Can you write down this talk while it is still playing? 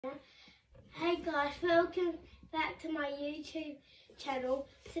Hey guys, welcome back to my YouTube channel.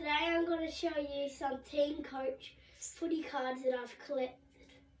 Today I'm going to show you some Team Coach footy cards that I've collected.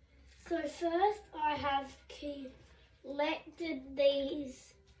 So first I have collected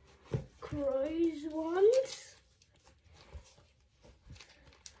these Crows ones.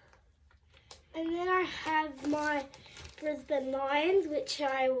 And then I have my Brisbane Lions, which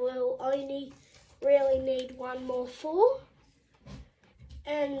I will only really need one more for.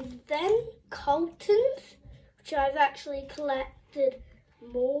 And then Coltons, which I've actually collected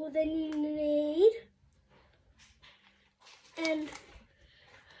more than you need. And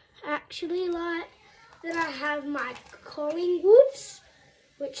actually, then I have my Collingwoods,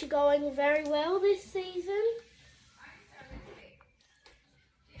 which are going very well this season.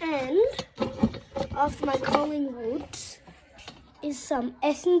 And after my Collingwoods is some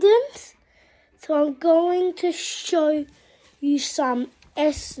Essendons. So I'm going to show you some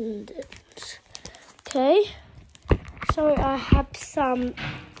Essendons. Okay, so I have some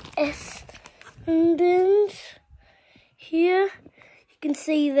Essendons here. You can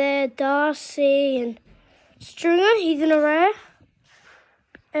see there Darcy and Stringer, he's in a rare.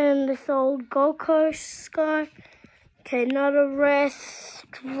 And this old Gold Coast guy. Okay, another rare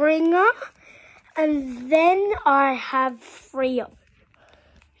Stringer. And then I have Freo,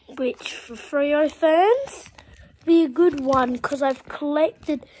 which for Freo fans be a good one because I've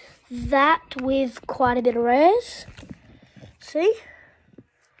collected that with quite a bit of rares. See,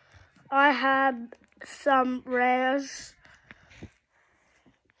 I have some rares,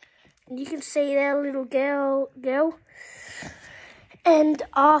 and you can see there little girl. And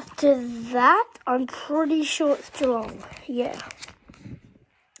after that, I'm pretty sure it's Geelong. Yeah.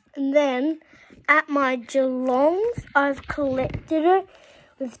 And then at my Geelongs, I've collected it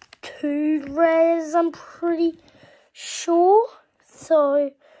with 2 rares, I'm pretty sure. So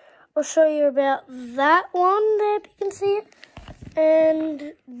I'll show you about that one there, if you can see it.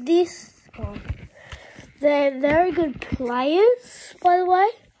 And this one. They're very good players, by the way.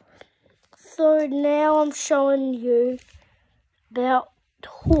 So now I'm showing you about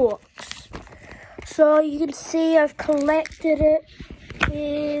Hawks. So you can see I've collected it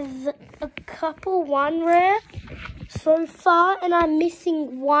with a couple 1 rare so far, and I'm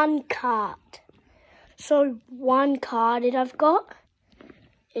missing 1 card. So 1 card that I've got.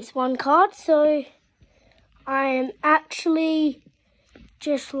 It's 1 card, so I am actually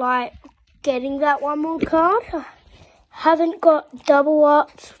just getting that 1 more card. I haven't got double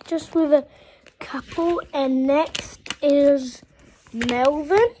ups, just with a couple. And next is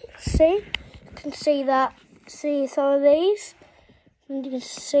Melbourne. See, you can see that. See some of these, and you can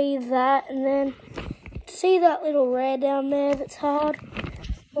see that, and then see that little rare down there that's hard.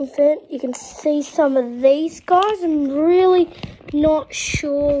 And then you can see some of these guys. I'm really not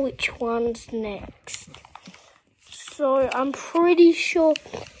sure which one's next. So I'm pretty sure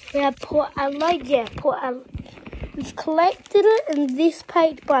we have Port Adelaide. Yeah, Port Adelaide. We've collected it in this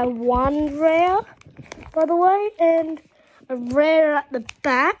page by 1 rare, by the way, and a rare at the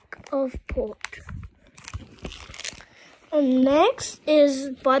back of Port. And next is,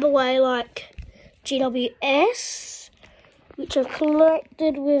 by the way, GWS, which I've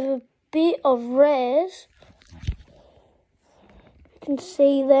collected with a bit of rares. You can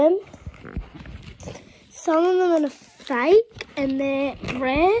see them. Some of them are fake and they're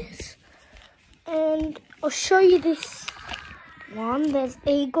rares. And I'll show you this one. There's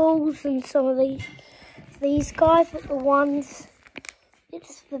Eagles and some of these guys, but the ones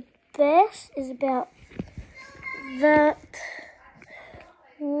it's the best is about that.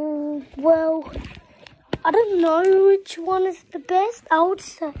 Well, I don't know which one is the best. I would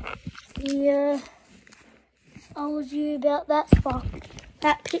say, yeah, I told you about that spot.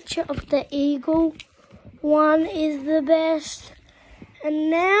 That picture of the eagle one is the best. And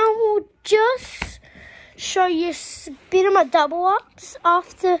now we'll just show you a bit of my double ups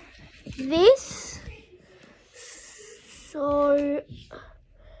after this. So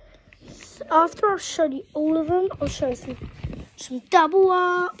after I've showed you all of them, I'll show you some double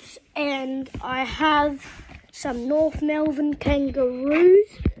ups, and I have some North Melbourne Kangaroos,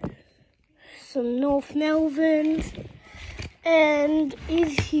 some North Melbournes, and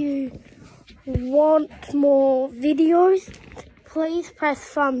if you want more videos, please press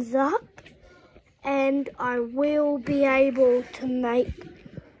thumbs up, and I will be able to make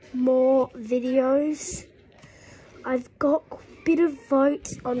more videos. I've got a bit of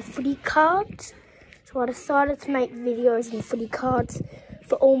votes on footy cards, so I decided to make videos on footy cards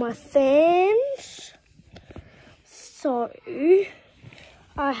for all my fans. So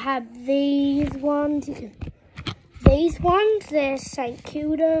I have these ones. these ones, they're St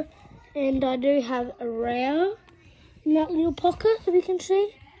Kilda, and I do have a rare in that little pocket, if you can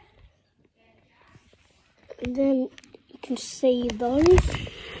see. And then you can see those.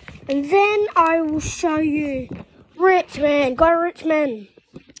 And then I will show you Richmond. Go Richmond!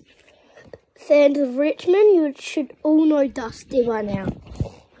 Fans of Richmond, you should all know Dusty by now.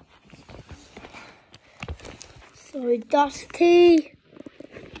 So Dusty,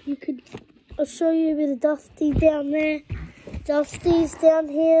 I'll show you a bit of Dusty down there. Dusty's down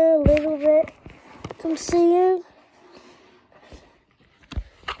here a little bit. You can see him.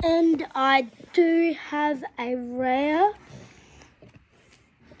 And I do have a rare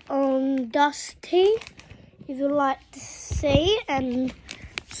on Dusty, if you'd like to see, and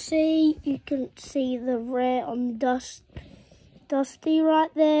see, you can see the rare on Dusty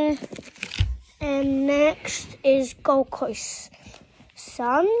right there. And next is Gold Coast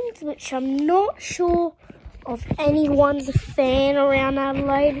Suns, which I'm not sure of anyone's a fan around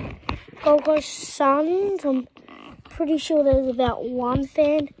Adelaide. Gold Coast Suns, I'm pretty sure there's about one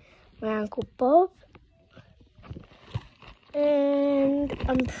fan, my Uncle Bob. And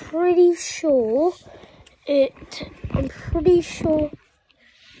I'm pretty sure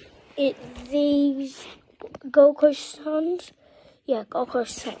these Gold Coast Suns. Yeah, Gold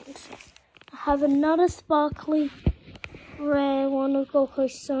Coast Suns. I have another sparkly rare one of Gold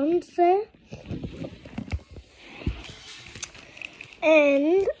Coast Suns there.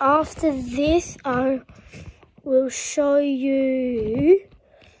 And after this, I will show you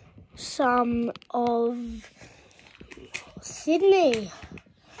some of Sydney.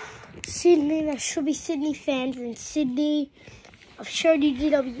 There should be Sydney fans in Sydney. I've showed you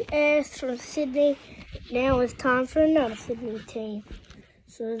GWS from Sydney. Now it's time for another Sydney team.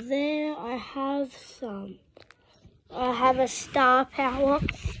 So there I have some. I have a Star Power.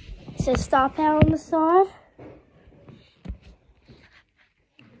 It says Star Power on the side.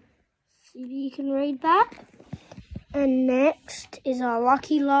 See if you can read that. And next is our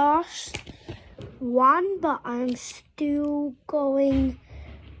lucky last one, but I'm still going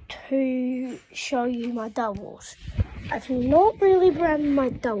to show you my doubles. I cannot really brand my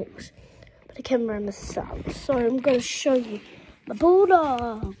doubles, but I can brand the subs. So I'm going to show you my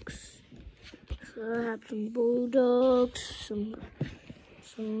Bulldogs. So I have some Bulldogs, some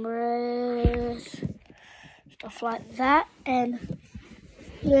rares, stuff like that. And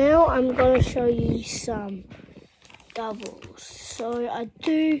now I'm going to show you some doubles. So I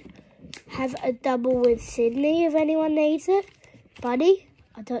do have a double with Sydney if anyone needs it. Buddy.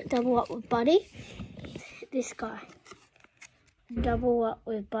 I don't double up with Buddy. This guy. Double up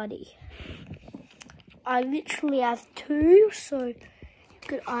with Buddy. I literally have two, so you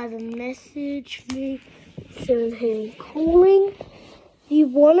could either message me, send him calling if you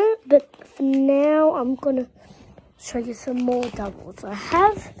want it, but for now I'm gonna show you some more doubles. I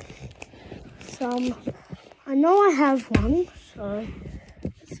have some, I know I have one, so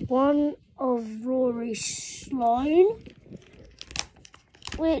it's one of Rory Sloane,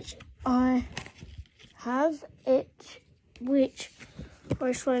 which I have it, which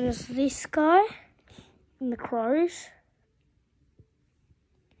Rory Sloane is this guy in the Crows.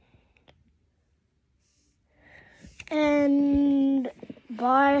 And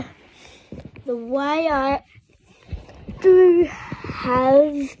by the way, I do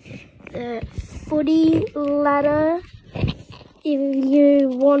have the footy ladder if you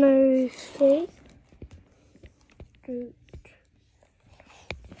want to see.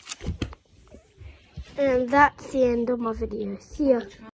 And that's the end of my video. See ya.